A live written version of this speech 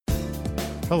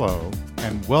Hello,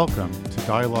 and welcome to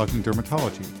Dialogues in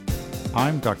Dermatology.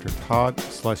 I'm Dr. Todd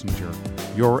Schlesinger,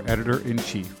 your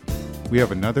editor-in-chief. We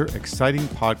have another exciting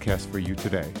podcast for you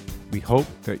today. We hope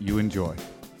that you enjoy.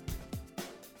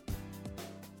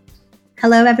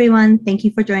 Hello, everyone. Thank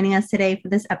you for joining us today for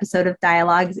this episode of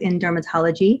Dialogues in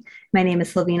Dermatology. My name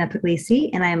is Silvina Pugliese,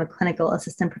 and I am a clinical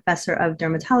assistant professor of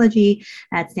dermatology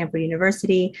at Stanford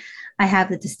University. I have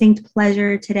the distinct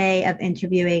pleasure today of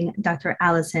interviewing Dr.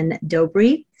 Allison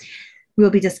Dobry. We will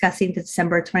be discussing the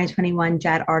December 2021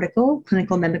 JAAD article,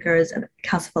 Clinical Mimickers of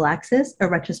Calciphylaxis, a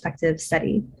retrospective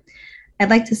study. I'd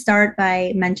like to start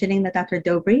by mentioning that Dr.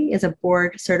 Dobry is a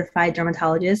board-certified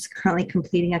dermatologist currently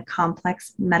completing a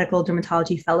complex medical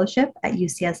dermatology fellowship at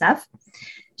UCSF.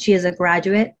 She is a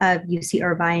graduate of UC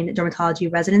Irvine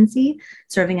Dermatology Residency,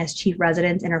 serving as chief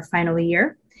resident in her final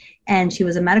year. And she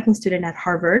was a medical student at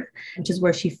Harvard, which is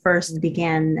where she first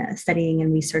began studying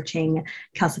and researching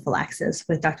calciphylaxis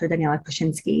with Dr. Daniela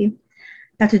Kruszyński.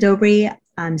 Dr. Dobry,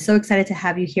 I'm so excited to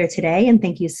have you here today, and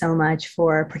thank you so much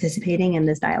for participating in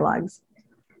this dialogues.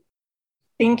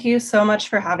 Thank you so much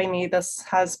for having me. This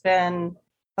has been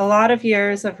a lot of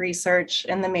years of research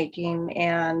in the making,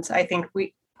 and I think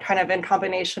we kind of in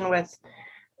combination with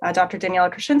Dr.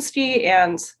 Daniela Kruszyński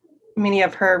and many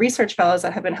of her research fellows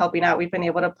that have been helping out, we've been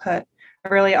able to put a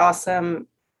really awesome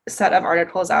set of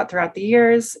articles out throughout the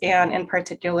years, and in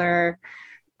particular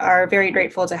are very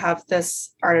grateful to have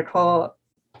this article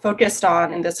focused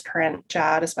on in this current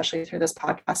JAAD, especially through this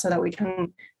podcast, so that we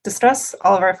can discuss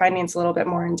all of our findings a little bit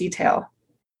more in detail.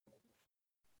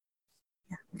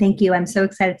 Thank you. I'm so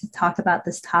excited to talk about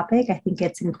this topic. I think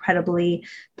it's incredibly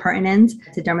pertinent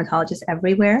to dermatologists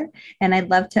everywhere. And I'd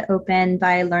love to open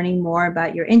by learning more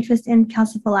about your interest in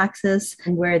calciphylaxis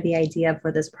and where the idea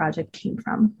for this project came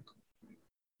from.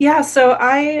 Yeah, so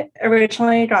I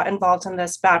originally got involved in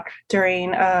this back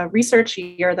during a research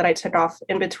year that I took off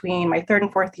in between my third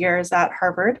and fourth years at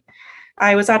Harvard.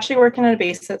 I was actually working in a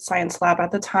basic science lab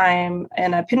at the time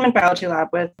in a pigment biology lab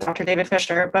with Dr. David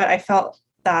Fisher, but I felt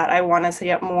that I wanted to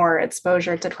get more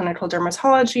exposure to clinical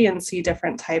dermatology and see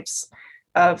different types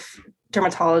of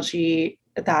dermatology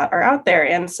that are out there.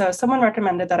 And so someone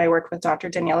recommended that I work with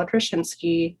Dr. Daniela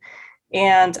Kruszyński.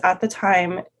 And at the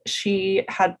time, she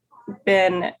had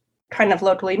been kind of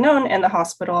locally known in the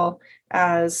hospital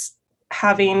as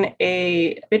having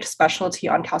a big specialty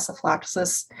on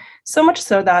calciphylaxis, so much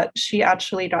so that she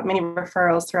actually got many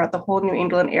referrals throughout the whole New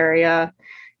England area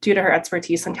due to her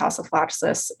expertise in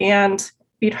calciphylaxis. And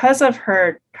because of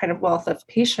her kind of wealth of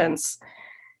patients,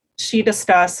 she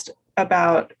discussed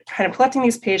about kind of collecting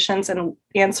these patients and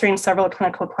answering several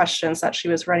clinical questions that she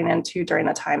was running into during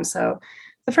the time. So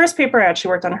the first paper I actually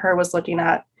worked on her was looking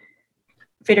at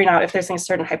figuring out if there's any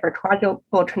certain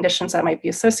hypercoagulable conditions that might be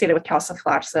associated with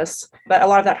calciphylaxis. But a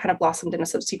lot of that kind of blossomed into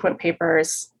subsequent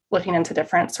papers looking into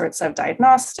different sorts of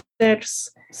diagnostics,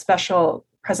 special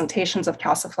presentations of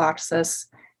calciphylaxis,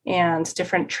 and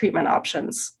different treatment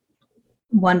options.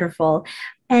 Wonderful.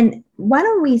 And why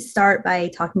don't we start by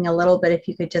talking a little bit, if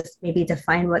you could just maybe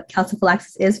define what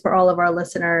calciphylaxis is for all of our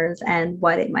listeners and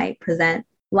what it might present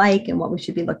like and what we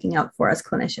should be looking out for as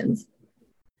clinicians.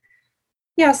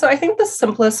 Yeah, so I think the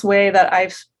simplest way that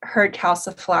I've heard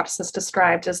calciphylaxis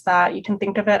described is that you can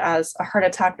think of it as a heart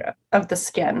attack of the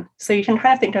skin. So you can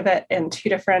kind of think of it in two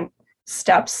different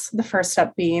steps. The first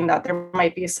step being that there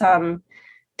might be some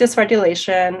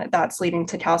dysregulation that's leading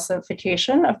to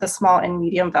calcification of the small and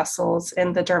medium vessels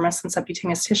in the dermis and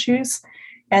subcutaneous tissues.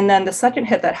 And then the second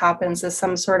hit that happens is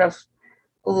some sort of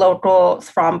local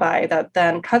thrombi that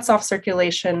then cuts off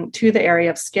circulation to the area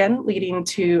of skin, leading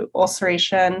to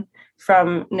ulceration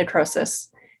from necrosis.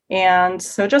 And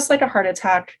so just like a heart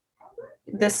attack,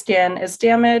 the skin is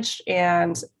damaged,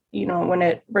 and when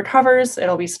it recovers,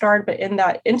 it'll be scarred, but in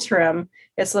that interim,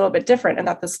 it's a little bit different in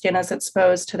that the skin is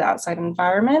exposed to the outside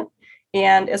environment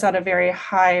and is at a very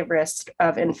high risk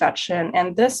of infection.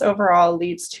 And this overall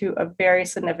leads to a very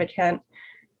significant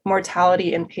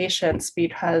mortality in patients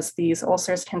because these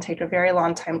ulcers can take a very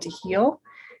long time to heal.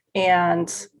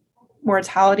 And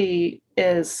mortality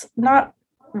is not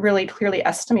really clearly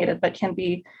estimated, but can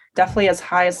be definitely as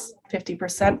high as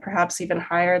 50%, perhaps even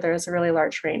higher. There's a really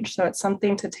large range. So it's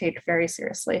something to take very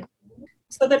seriously.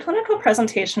 So the clinical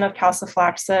presentation of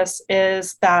calciphylaxis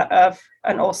is that of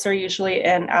an ulcer, usually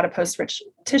in adipose-rich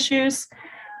tissues.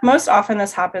 Most often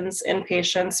this happens in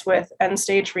patients with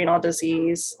end-stage renal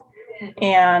disease.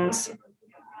 And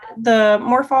the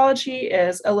morphology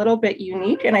is a little bit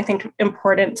unique and I think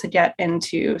important to get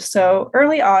into. So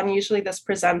early on, usually this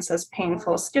presents as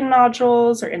painful skin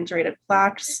nodules or indurated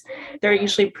plaques. They're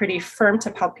usually pretty firm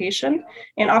to palpation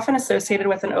and often associated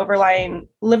with an overlying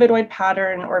livedoid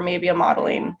pattern or maybe a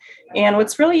mottling. And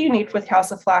what's really unique with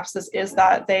calciphylaxis is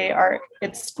that they are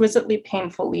exquisitely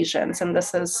painful lesions, and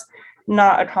this is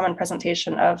not a common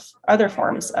presentation of other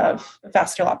forms of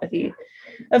vasculopathy.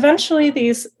 Eventually,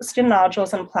 these skin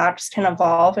nodules and plaques can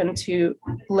evolve into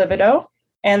livedo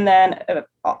and then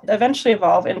eventually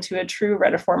evolve into a true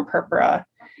retiform purpura.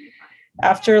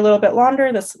 After a little bit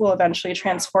longer, this will eventually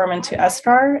transform into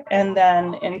eschar and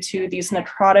then into these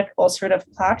necrotic ulcerative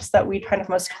plaques that we kind of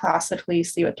most classically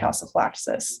see with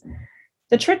calciphylaxis.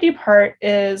 The tricky part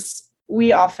is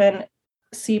we often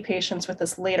see patients with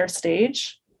this later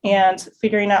stage, and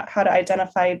figuring out how to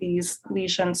identify these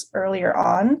lesions earlier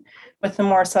on with the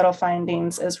more subtle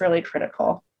findings is really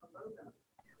critical.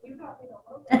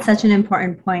 That's such an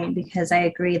important point, because I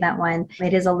agree that when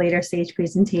it is a later stage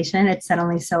presentation, it's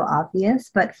suddenly so obvious.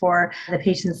 But for the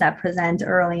patients that present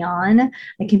early on,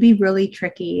 it can be really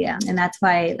tricky. And that's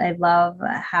why I love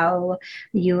how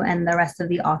you and the rest of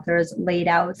the authors laid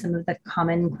out some of the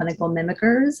common clinical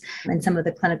mimickers and some of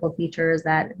the clinical features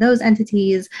that those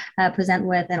entities present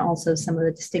with, and also some of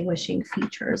the distinguishing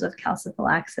features of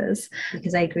calciphylaxis,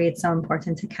 because I agree it's so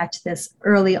important to catch this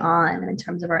early on in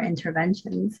terms of our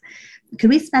interventions. Could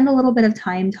we spend a little bit of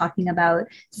time talking about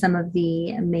some of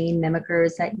the main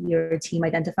mimickers that your team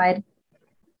identified?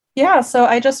 Yeah, so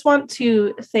I just want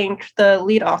to thank the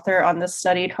lead author on this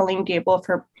study, Colleen Gable,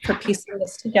 for piecing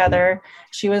this together.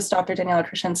 She was Dr. Daniela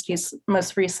Krasinski's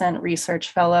most recent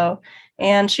research fellow,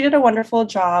 and she did a wonderful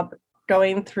job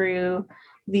going through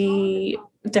the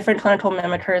different clinical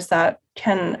mimickers that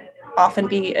can often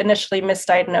be initially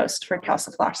misdiagnosed for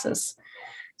calciphylaxis.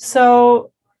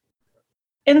 So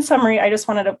in summary, I just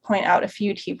wanted to point out a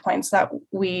few key points that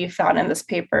we found in this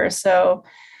paper. So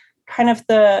kind of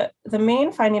the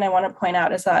main finding I want to point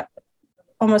out is that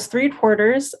almost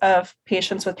 3/4 of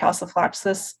patients with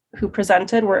calciphylaxis who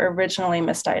presented were originally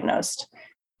misdiagnosed.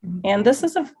 And this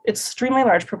is an extremely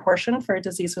large proportion for a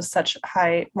disease with such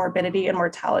high morbidity and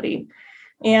mortality.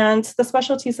 And the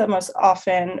specialties that most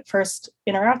often first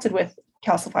interacted with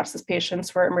calciphylaxis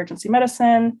patients were emergency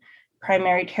medicine,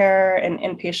 primary care, and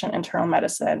inpatient internal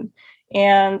medicine.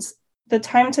 And the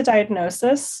time to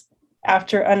diagnosis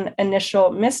after an initial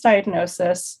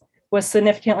misdiagnosis was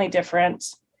significantly different,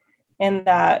 in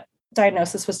that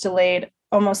diagnosis was delayed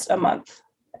almost a month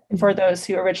for those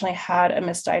who originally had a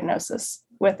misdiagnosis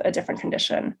with a different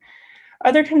condition.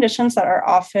 Other conditions that are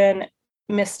often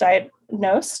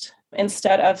misdiagnosed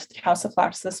instead of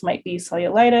calciphylaxis might be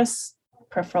cellulitis,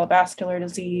 peripheral vascular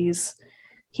disease,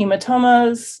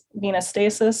 hematomas, venous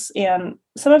stasis, and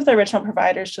some of the original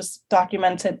providers just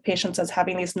documented patients as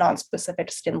having these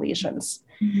non-specific skin lesions.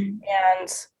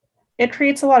 And it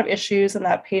creates a lot of issues in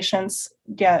that patients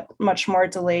get much more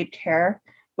delayed care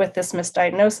with this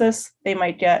misdiagnosis. They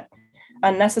might get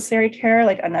unnecessary care,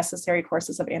 like unnecessary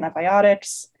courses of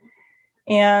antibiotics.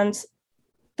 And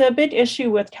the big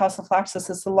issue with calciphylaxis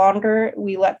is the longer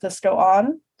we let this go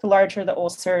on, the larger the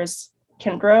ulcers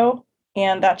can grow.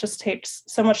 And that just takes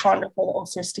so much longer for the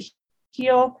ulcers to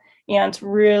heal and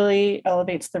really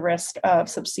elevates the risk of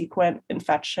subsequent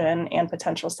infection and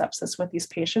potential sepsis with these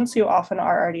patients who often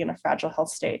are already in a fragile health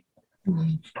state.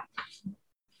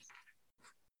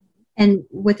 And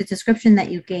with the description that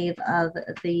you gave of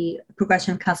the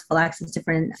progression of calciphylaxis,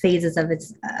 different phases of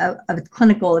its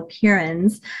clinical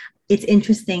appearance, it's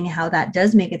interesting how that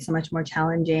does make it so much more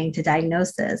challenging to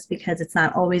diagnose this, because it's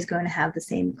not always going to have the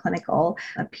same clinical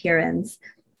appearance.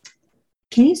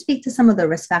 Can you speak to some of the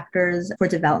risk factors for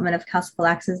development of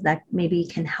calciphylaxis that maybe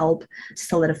can help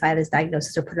solidify this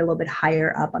diagnosis or put it a little bit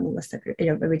higher up on the list of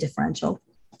every differential?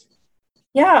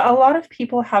 Yeah, a lot of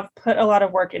people have put a lot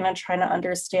of work into trying to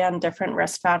understand different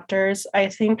risk factors. I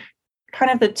think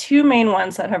kind of the two main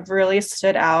ones that have really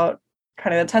stood out,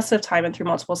 kind of the test of time and through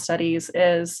multiple studies,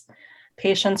 is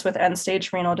patients with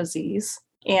end-stage renal disease.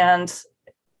 And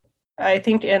I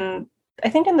think in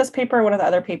this paper, one of the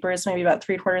other papers, maybe about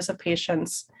 3/4 of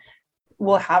patients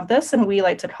will have this, and we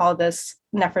like to call this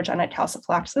nephrogenic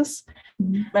calciphylaxis.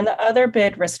 And the other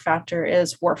big risk factor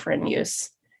is warfarin use.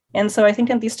 And so I think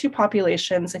in these two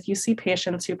populations, if you see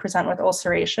patients who present with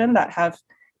ulceration that have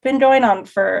been going on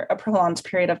for a prolonged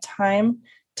period of time,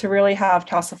 to really have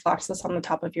calciphylaxis on the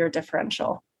top of your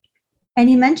differential. And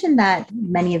you mentioned that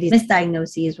many of these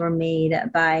misdiagnoses were made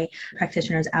by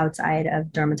practitioners outside of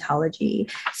dermatology.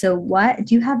 So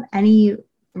do you have any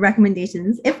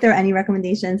recommendations, if there are any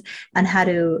recommendations, on how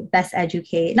to best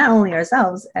educate not only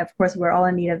ourselves, of course, we're all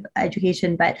in need of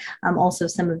education, but also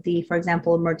some of the, for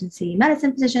example, emergency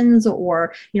medicine physicians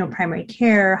or, primary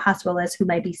care hospitalists who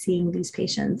might be seeing these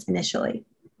patients initially.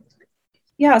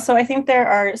 Yeah, so I think there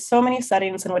are so many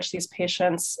settings in which these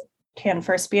patients can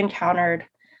first be encountered.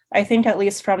 I think, at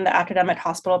least from the academic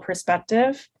hospital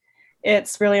perspective,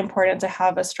 it's really important to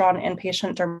have a strong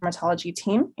inpatient dermatology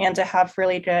team and to have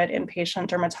really good inpatient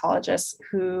dermatologists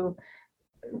who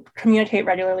communicate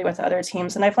regularly with other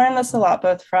teams. And I've learned this a lot,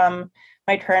 both from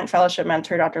my current fellowship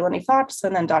mentor, Dr. Lenny Fox,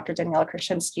 and then Dr. Daniela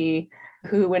Krasinski,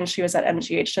 who, when she was at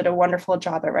MGH, did a wonderful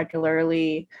job at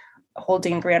regularly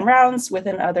holding grand rounds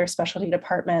within other specialty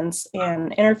departments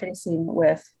and interfacing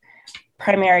with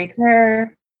primary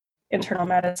care, internal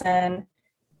medicine,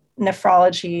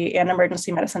 nephrology, and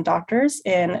emergency medicine doctors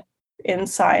in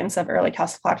signs of early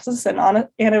calciphylaxis. And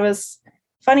it was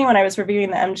funny, when I was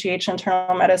reviewing the MGH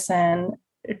internal medicine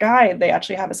guide, they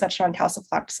actually have a section on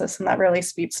calciphylaxis, and that really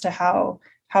speaks to how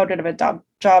good of a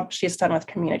job she's done with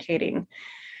communicating.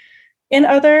 In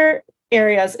other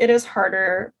areas, it is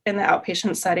harder in the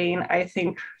outpatient setting. I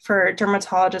think for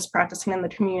dermatologists practicing in the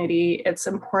community, it's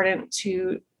important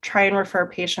to try and refer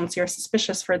patients who are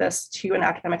suspicious for this to an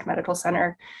academic medical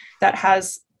center that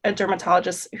has a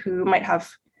dermatologist who might have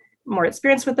more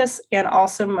experience with this, and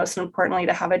also, most importantly,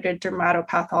 to have a good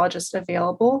dermatopathologist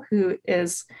available who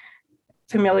is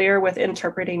familiar with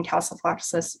interpreting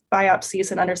calciphylaxis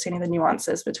biopsies and understanding the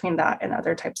nuances between that and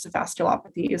other types of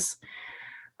vasculopathies.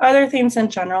 Other things in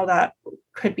general that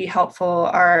could be helpful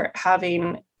are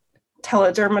having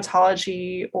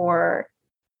teledermatology or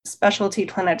specialty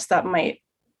clinics that might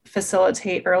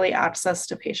facilitate early access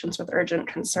to patients with urgent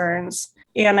concerns.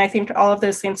 And I think all of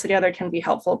those things together can be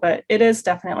helpful, but it is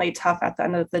definitely tough at the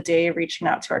end of the day reaching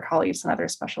out to our colleagues in other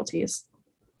specialties.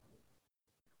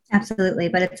 Absolutely.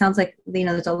 But it sounds like,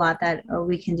 there's a lot that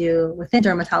we can do within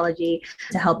dermatology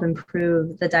to help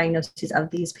improve the diagnosis of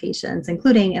these patients,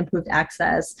 including improved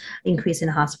access, increase in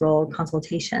hospital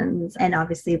consultations, and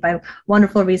obviously by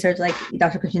wonderful research like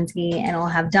Dr. Krasinski and all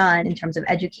have done in terms of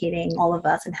educating all of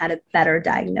us on how to better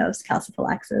diagnose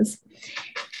calciphylaxis.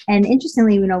 And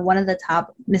interestingly, one of the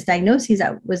top misdiagnoses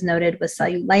that was noted was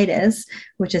cellulitis,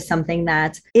 which is something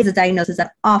that is a diagnosis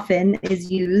that often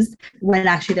is used when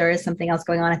actually there is something else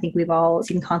going on. I think we've all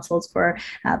seen consults for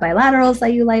bilateral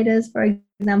cellulitis, for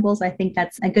example. So I think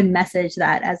that's a good message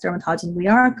that as dermatologists, we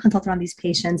are consulting on these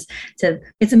patients.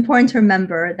 It's important to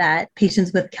remember that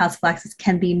patients with calciphylaxis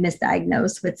can be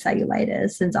misdiagnosed with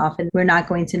cellulitis, since often we're not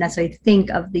going to necessarily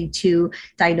think of the two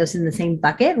diagnoses in the same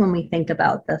bucket when we think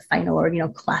about the final or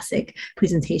classic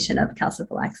presentation of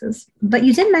calciphylaxis. But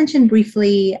you did mention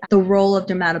briefly the role of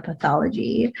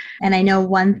dermatopathology. And I know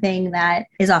one thing that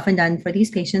is often done for these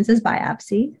patients is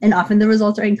biopsy, and often the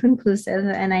results are inconclusive.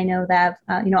 And I know that,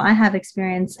 I have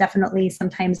experience definitely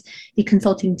sometimes the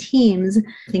consulting teams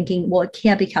thinking, well, it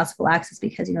can't be calciphylaxis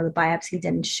because, the biopsy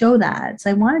didn't show that. So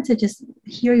I wanted to just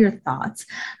hear your thoughts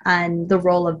on the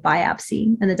role of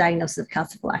biopsy in the diagnosis of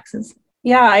calciphylaxis.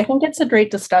 Yeah, I think it's a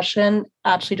great discussion,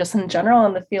 actually, just in general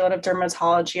in the field of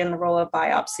dermatology and the role of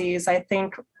biopsies. I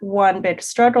think one big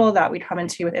struggle that we come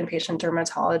into with inpatient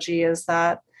dermatology is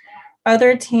that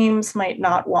other teams might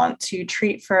not want to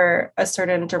treat for a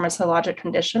certain dermatologic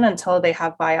condition until they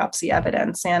have biopsy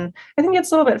evidence. And I think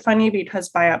it's a little bit funny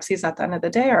because biopsies at the end of the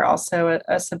day are also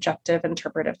a subjective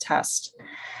interpretive test.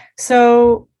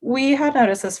 So we had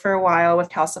noticed this for a while with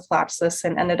calciphylaxis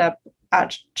and ended up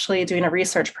actually doing a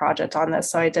research project on this.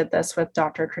 So I did this with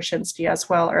Dr. Krasinski as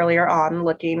well earlier on,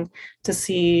 looking to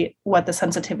see what the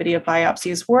sensitivity of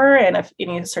biopsies were and if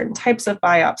any certain types of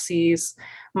biopsies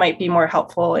might be more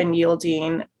helpful in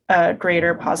yielding a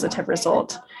greater positive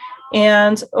result.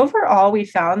 And overall, we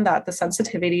found that the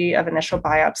sensitivity of initial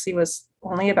biopsy was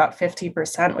only about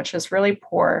 50%, which is really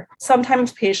poor.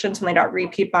 Sometimes patients, when they got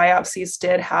repeat biopsies,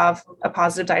 did have a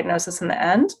positive diagnosis in the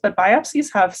end, but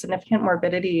biopsies have significant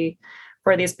morbidity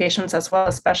for these patients as well,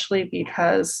 especially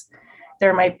because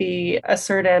there might be a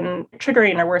certain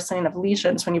triggering or worsening of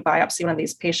lesions when you biopsy one of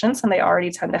these patients, and they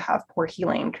already tend to have poor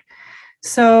healing.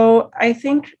 So I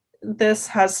think this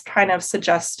has kind of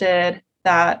suggested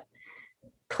that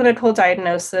clinical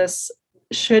diagnosis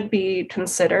should be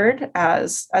considered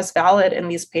as valid in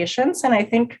these patients. And I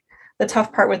think the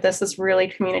tough part with this is really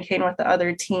communicating with the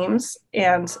other teams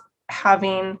and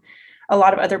having a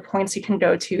lot of other points you can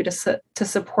go to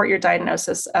support your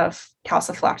diagnosis of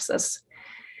calciphylaxis.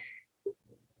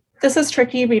 This is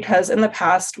tricky because in the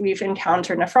past, we've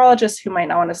encountered nephrologists who might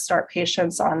not want to start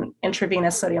patients on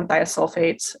intravenous sodium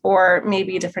thiosulfate, or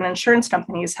maybe different insurance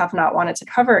companies have not wanted to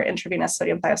cover intravenous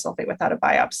sodium thiosulfate without a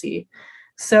biopsy.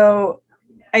 So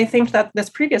I think that this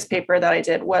previous paper that I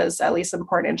did was at least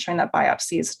important in showing that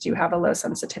biopsies do have a low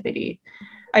sensitivity.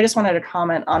 I just wanted to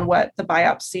comment on what the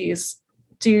biopsies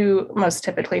do most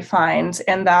typically find,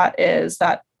 and that is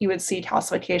that you would see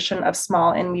calcification of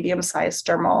small and medium-sized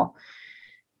dermal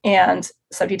and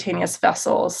subcutaneous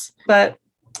vessels. But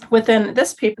within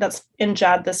this paper that's in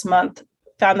JAAD this month,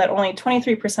 found that only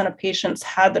 23% of patients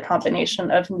had the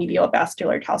combination of medial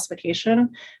vascular calcification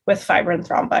with fibrin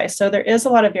thrombi. So there is a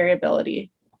lot of variability.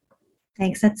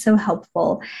 Thanks. That's so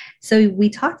helpful. So we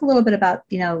talked a little bit about,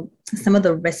 some of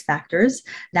the risk factors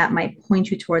that might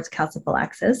point you towards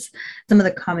calciphylaxis, some of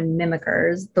the common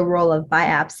mimickers, the role of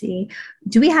biopsy.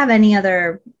 Do we have any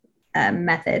other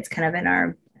methods kind of in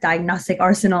our diagnostic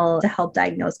arsenal to help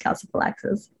diagnose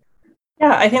calciphylaxis?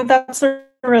 Yeah, I think that's a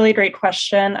really great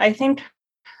question. I think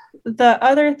the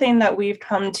other thing that we've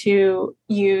come to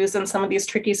use in some of these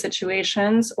tricky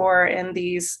situations, or in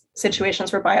these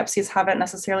situations where biopsies haven't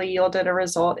necessarily yielded a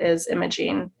result, is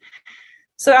imaging.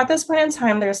 So at this point in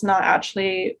time, there's not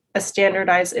actually a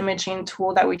standardized imaging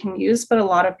tool that we can use, but a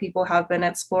lot of people have been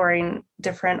exploring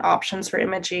different options for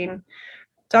imaging.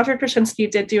 Dr. Krasinski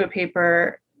did do a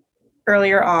paper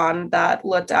earlier on that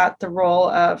looked at the role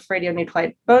of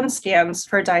radionuclide bone scans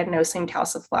for diagnosing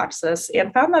calciphylaxis,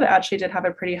 and found that it actually did have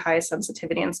a pretty high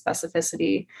sensitivity and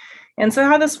specificity. And so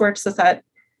how this works is that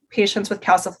patients with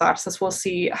calciphylaxis will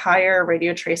see higher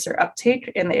radiotracer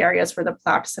uptake in the areas where the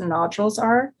plaques and nodules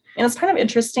are. And it's kind of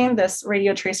interesting, this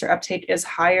radiotracer uptake is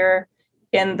higher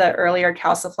in the earlier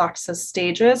calciphylaxis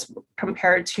stages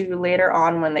compared to later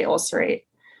on when they ulcerate.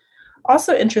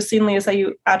 Also, interestingly, is that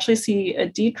you actually see a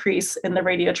decrease in the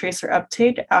radiotracer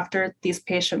uptake after these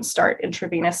patients start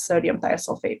intravenous sodium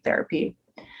thiosulfate therapy.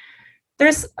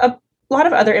 There's a lot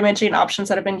of other imaging options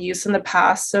that have been used in the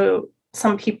past. So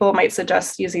some people might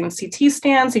suggest using CT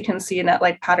scans. You can see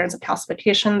net-like patterns of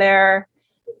calcification there.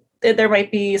 There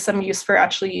might be some use for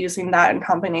actually using that in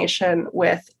combination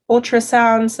with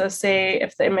ultrasound. So say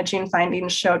if the imaging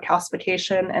findings show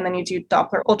calcification, and then you do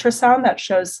Doppler ultrasound that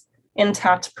shows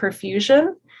intact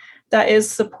perfusion, that is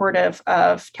supportive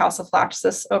of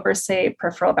calciphylaxis over, say,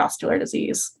 peripheral vascular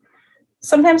disease.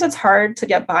 Sometimes it's hard to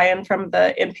get buy-in from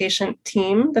the inpatient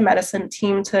team, the medicine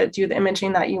team, to do the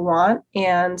imaging that you want.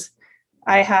 And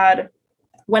I had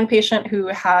one patient who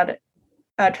had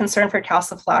a concern for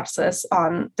calciphylaxis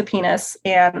on the penis,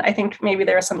 and I think maybe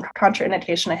there was some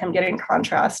contraindication of him getting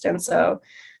contrast. And so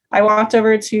I walked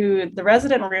over to the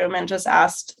resident room and just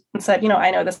asked and said,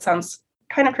 I know this sounds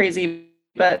kind of crazy,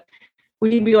 but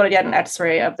we'd be able to get an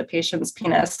x-ray of the patient's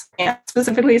penis and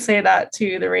specifically say that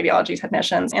to the radiology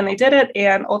technicians. And they did it.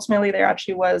 And ultimately there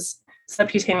actually was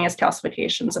subcutaneous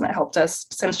calcifications, and it helped us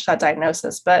cinch that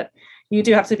diagnosis. But you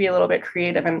do have to be a little bit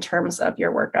creative in terms of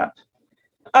your workup.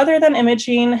 Other than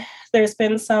imaging, there's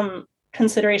been some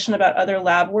consideration about other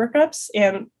lab workups,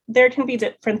 and there can be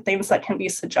different things that can be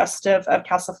suggestive of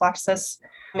calciphylaxis.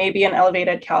 Maybe an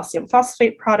elevated calcium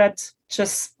phosphate product,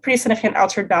 just pretty significant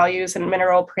altered values and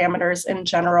mineral parameters in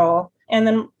general. And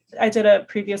then I did a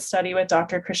previous study with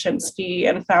Dr. Krasinski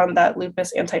and found that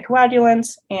lupus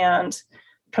anticoagulants and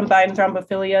combined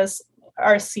thrombophilias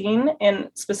are seen in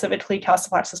specifically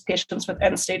calciphylaxis patients with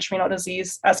end-stage renal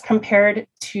disease as compared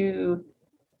to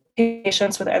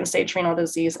patients with end-stage renal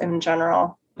disease in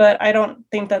general. But I don't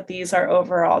think that these are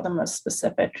overall the most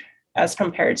specific as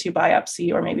compared to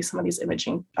biopsy or maybe some of these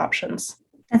imaging options.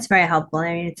 That's very helpful.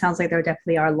 I mean, it sounds like there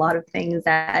definitely are a lot of things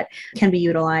that can be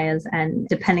utilized, and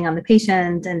depending on the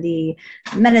patient and the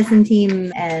medicine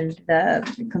team and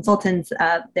the consultants,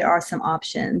 there are some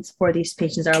options for these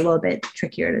patients that are a little bit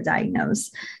trickier to diagnose.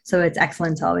 So it's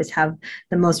excellent to always have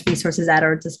the most resources at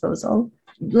our disposal.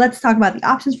 Let's talk about the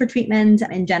options for treatment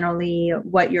and generally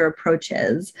what your approach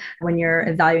is when you're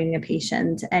evaluating a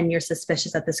patient and you're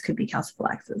suspicious that this could be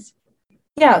calciphylaxis.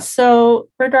 Yeah, so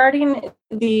regarding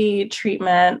the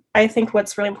treatment, I think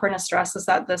what's really important to stress is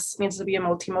that this needs to be a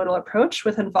multimodal approach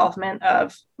with involvement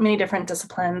of many different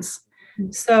disciplines.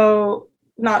 So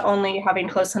not only having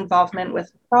close involvement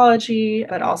with nephrology,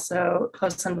 but also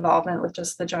close involvement with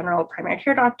just the general primary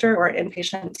care doctor or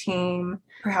inpatient team,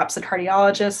 perhaps a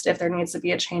cardiologist if there needs to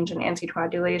be a change in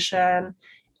anticoagulation,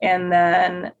 and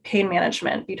then pain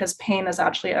management, because pain is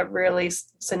actually a really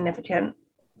significant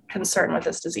concern with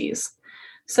this disease.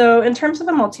 So in terms of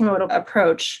the multimodal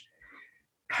approach,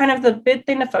 kind of the big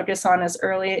thing to focus on is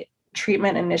early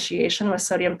treatment initiation with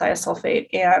sodium thiosulfate.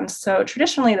 And so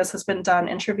traditionally this has been done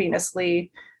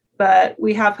intravenously, but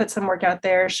we have put some work out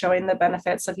there showing the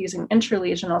benefits of using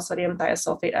intralesional sodium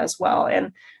thiosulfate as well.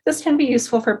 And this can be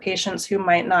useful for patients who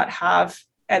might not have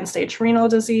end-stage renal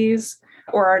disease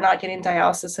or are not getting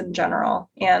dialysis in general.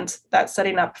 And that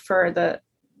setting up for the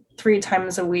 3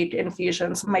 times a week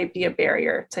infusions might be a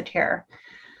barrier to care.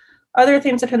 Other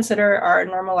things to consider are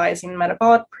normalizing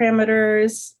metabolic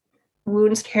parameters.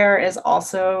 Wound care is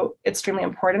also extremely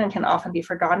important and can often be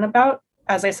forgotten about.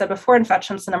 As I said before,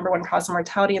 infection is the number 1 cause of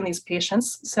mortality in these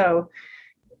patients. So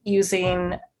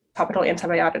using topical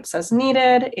antibiotics as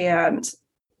needed and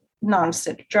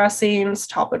non-stick dressings,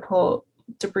 topical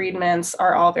debridements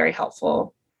are all very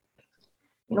helpful.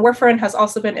 Warfarin has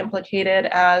also been implicated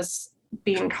as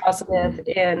being causative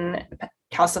in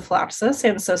calciphylaxis,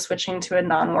 and so switching to a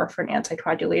non-warfarin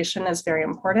anticoagulation is very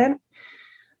important.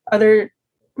 Other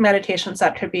medications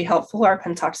that could be helpful are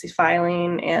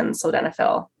pentoxifylline and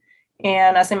sildenafil.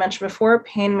 And as I mentioned before,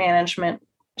 pain management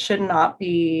should not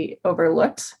be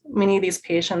overlooked. Many of these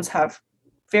patients have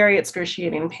very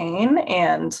excruciating pain,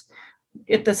 and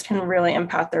this can really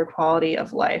impact their quality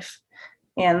of life.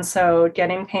 And so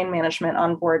getting pain management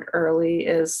on board early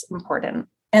is important.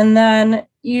 And then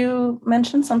you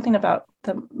mentioned something about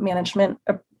the management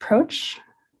approach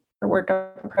or work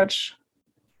approach.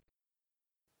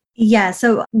 Yeah.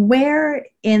 So where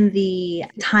in the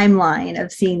timeline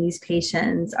of seeing these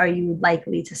patients are you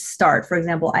likely to start, for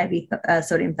example, IV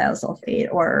sodium thiosulfate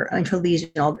or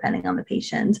intralesional, depending on the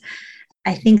patient?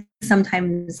 I think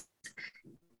sometimes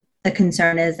the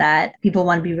concern is that people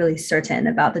want to be really certain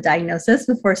about the diagnosis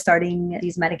before starting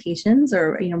these medications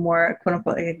or, more quote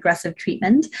unquote aggressive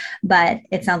treatment. But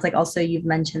it sounds like also you've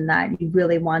mentioned that you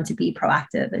really want to be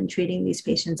proactive in treating these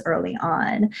patients early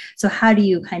on. So how do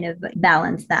you kind of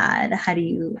balance that? How do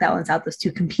you balance out those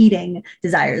 2 competing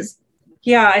desires?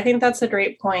 Yeah, I think that's a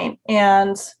great point.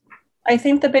 And I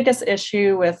think the biggest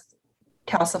issue with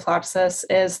calciphylaxis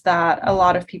is that a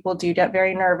lot of people do get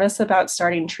very nervous about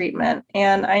starting treatment.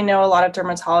 And I know a lot of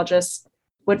dermatologists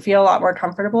would feel a lot more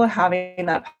comfortable having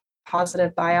that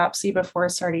positive biopsy before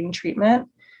starting treatment.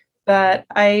 But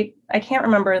I can't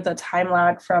remember the time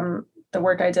lag from the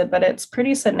work I did, but it's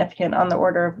pretty significant, on the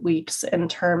order of weeks in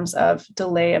terms of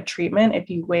delay of treatment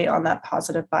if you wait on that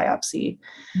positive biopsy.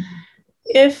 Mm-hmm.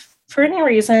 If for any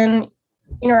reason,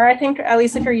 I think at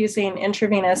least if you're using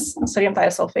intravenous sodium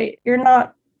thiosulfate, you're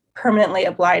not permanently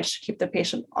obliged to keep the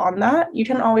patient on that. You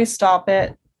can always stop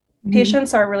it. Mm-hmm.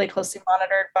 Patients are really closely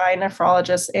monitored by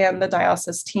nephrologists and the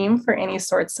dialysis team for any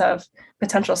sorts of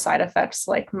potential side effects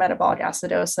like metabolic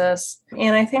acidosis.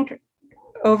 And I think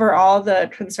overall, the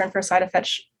concern for side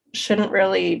effects shouldn't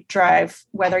really drive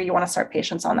whether you want to start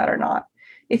patients on that or not.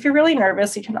 If you're really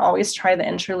nervous, you can always try the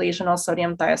intralesional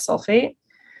sodium thiosulfate.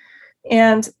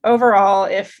 And overall,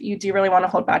 if you do really want to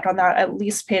hold back on that, at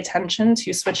least pay attention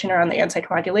to switching around the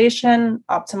anticoagulation,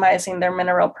 optimizing their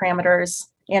mineral parameters,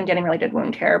 and getting really good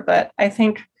wound care. But I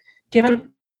think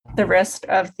given the risk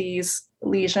of these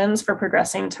lesions for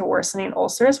progressing to worsening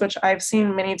ulcers, which I've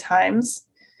seen many times,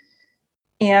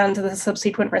 and the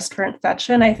subsequent risk for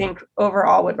infection, I think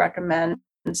overall would recommend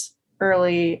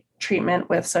early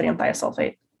treatment with sodium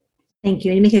thiosulfate. Thank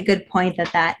you. And you make a good point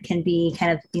that can be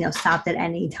kind of, stopped at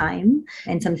any time,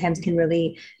 and sometimes can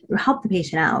really help the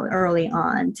patient out early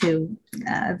on to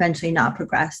eventually not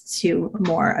progress to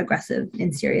more aggressive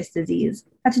and serious disease.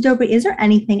 Dr. Dobry, is there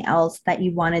anything else that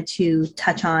you wanted to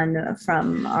touch on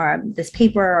from this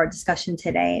paper or discussion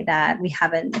today that we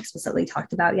haven't explicitly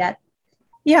talked about yet?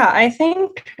 Yeah, I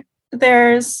think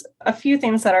there's a few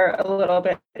things that are a little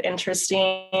bit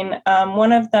interesting.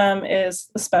 One of them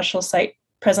is the special site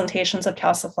presentations of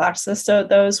calciphylaxis. So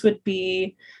those would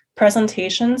be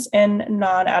presentations in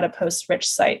non-adipose rich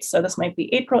sites. So this might be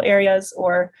acral areas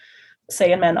or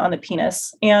say in men on the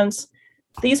penis. And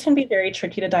these can be very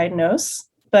tricky to diagnose,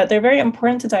 but they're very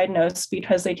important to diagnose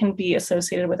because they can be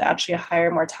associated with actually a higher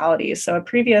mortality. So a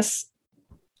previous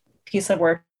piece of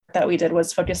work that we did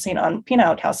was focusing on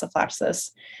penile calciphylaxis.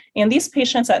 And these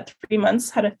patients at 3 months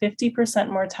had a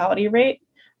 50% mortality rate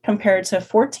compared to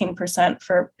 14%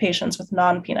 for patients with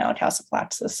non-penile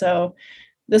calciphylaxis. So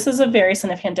this is a very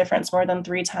significant difference, more than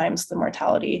 3 times the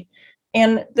mortality.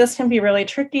 And this can be really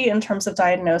tricky in terms of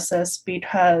diagnosis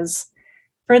because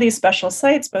for these special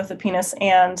sites, both the penis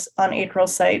and on acral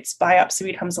sites, biopsy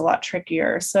becomes a lot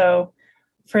trickier. So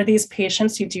for these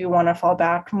patients, you do want to fall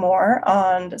back more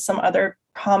on some other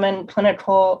common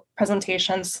clinical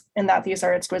presentations in that these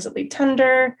are exquisitely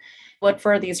tender, look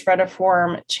for these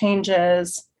retiform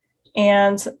changes,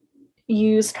 and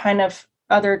use kind of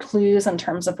other clues in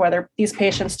terms of whether these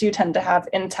patients do tend to have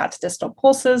intact distal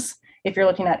pulses if you're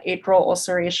looking at acral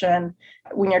ulceration,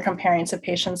 when you're comparing to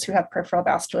patients who have peripheral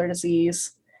vascular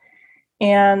disease.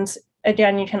 And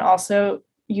again, you can also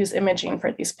use imaging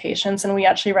for these patients. And we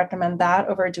actually recommend that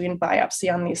over doing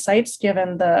biopsy on these sites,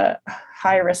 given the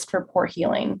high risk for poor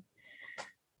healing.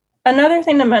 Another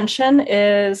thing to mention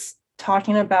is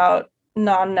talking about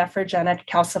non-nephrogenic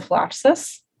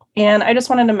calciphylaxis. And I just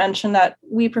wanted to mention that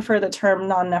we prefer the term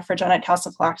non-nephrogenic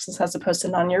calciphylaxis as opposed to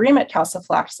non-uremic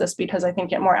calciphylaxis, because I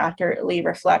think it more accurately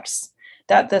reflects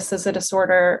that this is a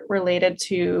disorder related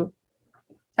to,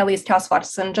 at least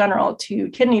calciphylaxis in general, to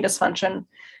kidney dysfunction,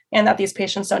 and that these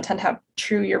patients don't tend to have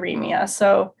true uremia.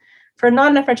 So for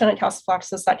non-nephrogenic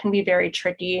calciphylaxis, that can be very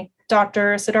tricky.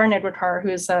 Dr. Siddhar Nidwekar,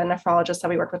 who's a nephrologist that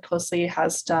we work with closely,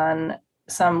 has done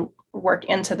some work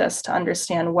into this to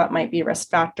understand what might be risk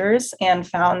factors, and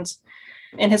found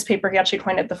in his paper, he actually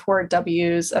pointed the 4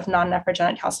 W's of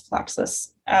non-nephrogenic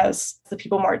calciphylaxis as the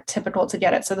people more typical to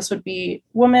get it. So this would be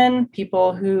women,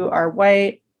 people who are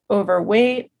white,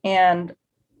 overweight, and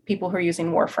people who are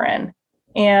using warfarin.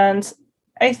 And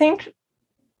I think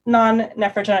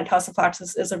non-nephrogenic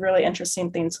calciphylaxis is a really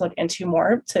interesting thing to look into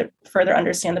more to further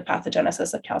understand the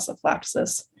pathogenesis of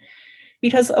calciphylaxis,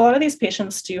 because a lot of these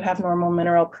patients do have normal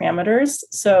mineral parameters,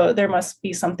 so there must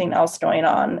be something else going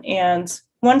on. And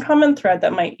one common thread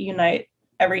that might unite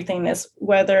everything is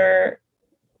whether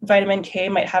vitamin K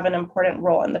might have an important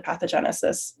role in the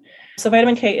pathogenesis. So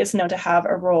vitamin K is known to have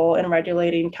a role in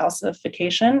regulating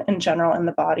calcification in general in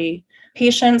the body.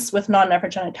 Patients with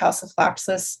non-nephrogenic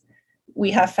calciphylaxis, we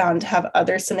have found to have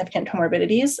other significant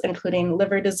comorbidities, including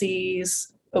liver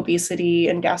disease, obesity,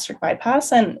 and gastric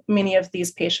bypass. And many of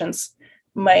these patients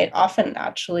might often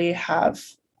actually have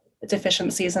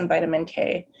deficiencies in vitamin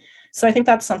K. So I think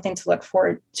that's something to look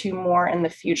forward to more in the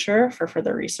future for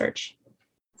further research.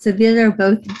 So these are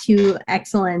both 2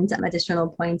 excellent additional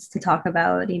points to talk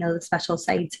about, the special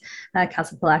site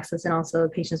calciphylaxis and also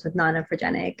patients with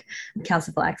non-nephrogenic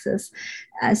calciphylaxis.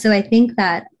 So I think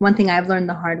that one thing I've learned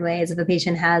the hard way is if a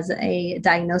patient has a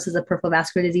diagnosis of peripheral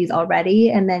vascular disease already,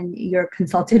 and then you're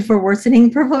consulted for worsening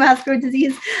peripheral vascular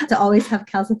disease, to always have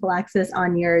calciphylaxis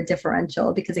on your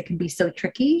differential, because it can be so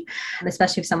tricky,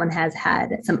 especially if someone has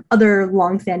had some other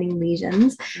longstanding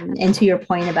lesions. And to your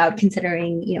point about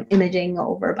considering, imaging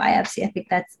over biopsy, I think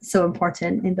that's so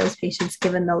important in those patients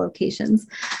given the locations.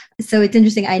 So it's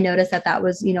interesting. I noticed that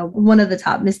was, one of the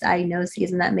top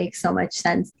misdiagnoses, and that makes so much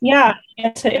sense. Yeah.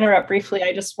 And to interrupt briefly,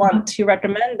 I just want to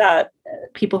recommend that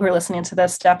people who are listening to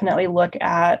this definitely look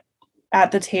at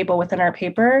the table within our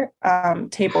paper,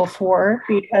 table 4,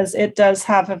 because it does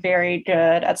have a very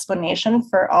good explanation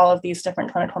for all of these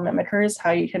different clinical mimickers,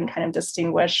 how you can kind of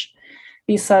distinguish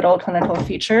these subtle clinical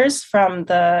features from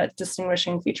the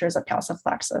distinguishing features of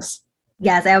calciphylaxis.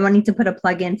 Yes, I wanted to put a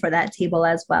plug in for that table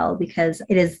as well, because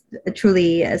it is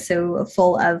truly so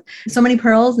full of so many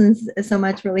pearls and so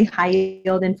much really high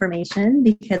yield information,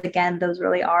 because again, those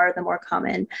really are the more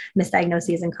common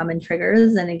misdiagnoses and common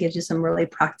triggers. And it gives you some really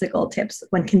practical tips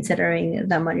when considering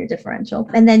them on your differential.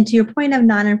 And then to your point of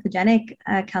non-nephrogenic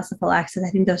calciphylaxis, I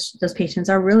think those patients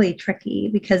are really tricky,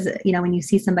 because, when you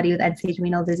see somebody with end-stage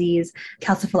renal disease,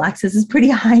 calciphylaxis is pretty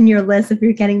high on your list if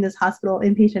you're getting this hospital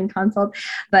inpatient consult.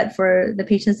 But for the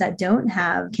patients that don't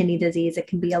have kidney disease, it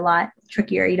can be a lot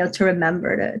trickier, to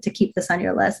remember to keep this on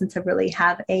your list and to really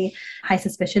have a high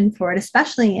suspicion for it,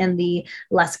 especially in the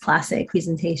less classic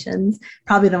presentations,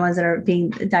 probably the ones that are being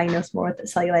diagnosed more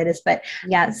with cellulitis. But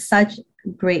yeah, such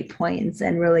great points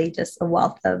and really just a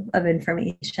wealth of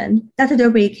information. Dr.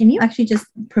 Dobry, can you actually just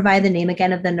provide the name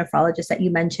again of the nephrologist that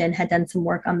you mentioned had done some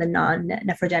work on the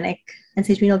non-nephrogenic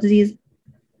end-stage renal disease?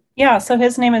 Yeah, so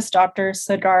his name is Dr.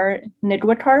 Siddhar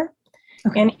Nidwekar.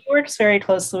 Okay. And he works very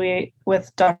closely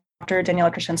with Dr.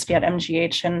 Daniela Krasinski at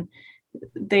MGH. And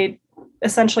they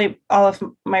essentially, all of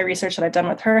my research that I've done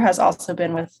with her has also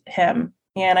been with him.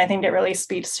 And I think it really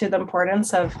speaks to the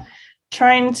importance of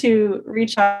trying to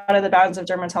reach out of the bounds of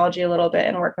dermatology a little bit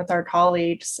and work with our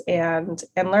colleagues and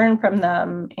learn from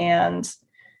them and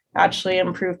actually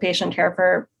improve patient care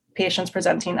for patients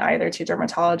presenting either to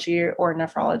dermatology or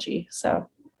nephrology. So.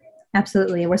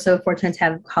 Absolutely. We're so fortunate to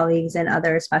have colleagues in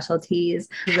other specialties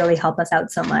who really help us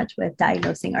out so much with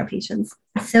diagnosing our patients.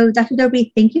 So Dr.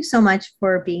 Dobry, thank you so much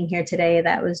for being here today.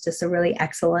 That was just a really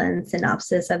excellent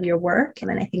synopsis of your work.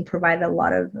 And I think provided a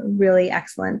lot of really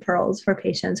excellent pearls for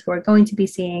patients who are going to be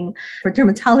seeing, for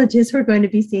dermatologists who are going to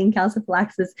be seeing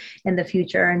calciphylaxis in the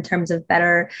future in terms of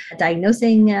better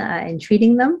diagnosing and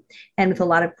treating them, and with a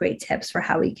lot of great tips for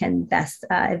how we can best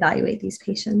evaluate these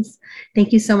patients.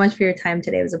 Thank you so much for your time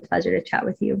today. It was a pleasure to chat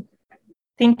with you.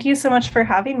 Thank you so much for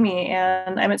having me.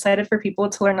 And I'm excited for people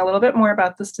to learn a little bit more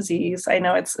about this disease. I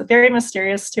know it's very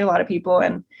mysterious to a lot of people.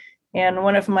 And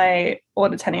one of my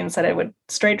old attendings said it would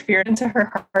strike fear into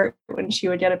her heart when she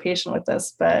would get a patient with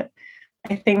this. But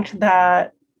I think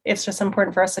that it's just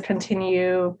important for us to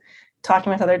continue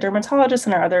talking with other dermatologists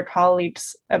and our other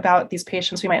colleagues about these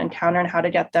patients we might encounter and how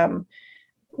to get them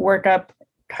work up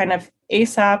kind of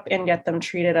ASAP and get them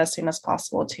treated as soon as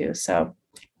possible too. So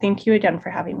thank you again for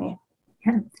having me.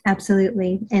 Yeah,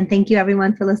 absolutely. And thank you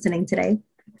everyone for listening today.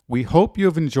 We hope you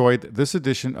have enjoyed this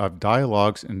edition of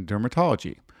Dialogues in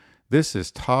Dermatology. This is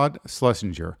Todd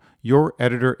Schlesinger, your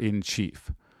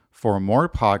editor-in-chief. For more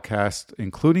podcasts,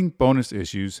 including bonus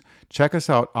issues, check us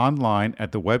out online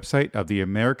at the website of the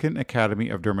American Academy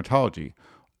of Dermatology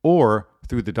or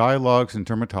through the Dialogues in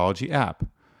Dermatology app.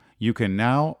 You can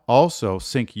now also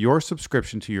sync your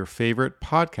subscription to your favorite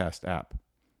podcast app.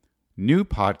 New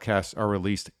podcasts are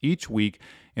released each week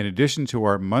in addition to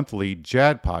our monthly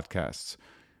JAAD podcasts.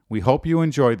 We hope you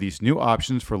enjoy these new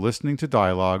options for listening to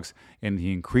dialogues and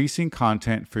the increasing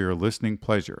content for your listening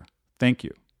pleasure. Thank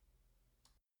you.